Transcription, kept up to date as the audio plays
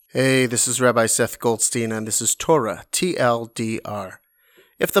Hey, this is Rabbi Seth Goldstein, and this is Torah, TLDR.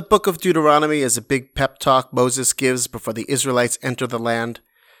 If the book of Deuteronomy is a big pep talk Moses gives before the Israelites enter the land,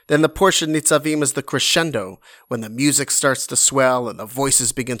 then the portion Nitzavim is the crescendo, when the music starts to swell and the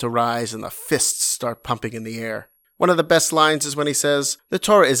voices begin to rise and the fists start pumping in the air. One of the best lines is when he says, "The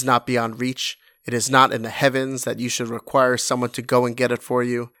Torah is not beyond reach. It is not in the heavens that you should require someone to go and get it for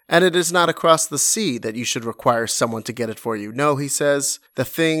you. And it is not across the sea that you should require someone to get it for you. No," he says, "the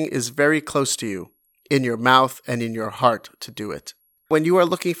thing is very close to you, in your mouth and in your heart to do it." When you are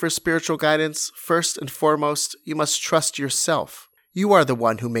looking for spiritual guidance, first and foremost, you must trust yourself. You are the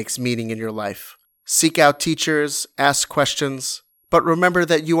one who makes meaning in your life. Seek out teachers, ask questions, but remember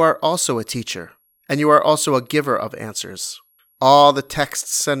that you are also a teacher, and you are also a giver of answers. All the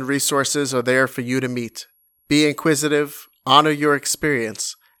texts and resources are there for you to meet. Be inquisitive, honor your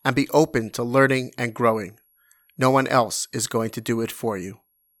experience, and be open to learning and growing. No one else is going to do it for you.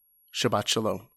 Shabbat Shalom.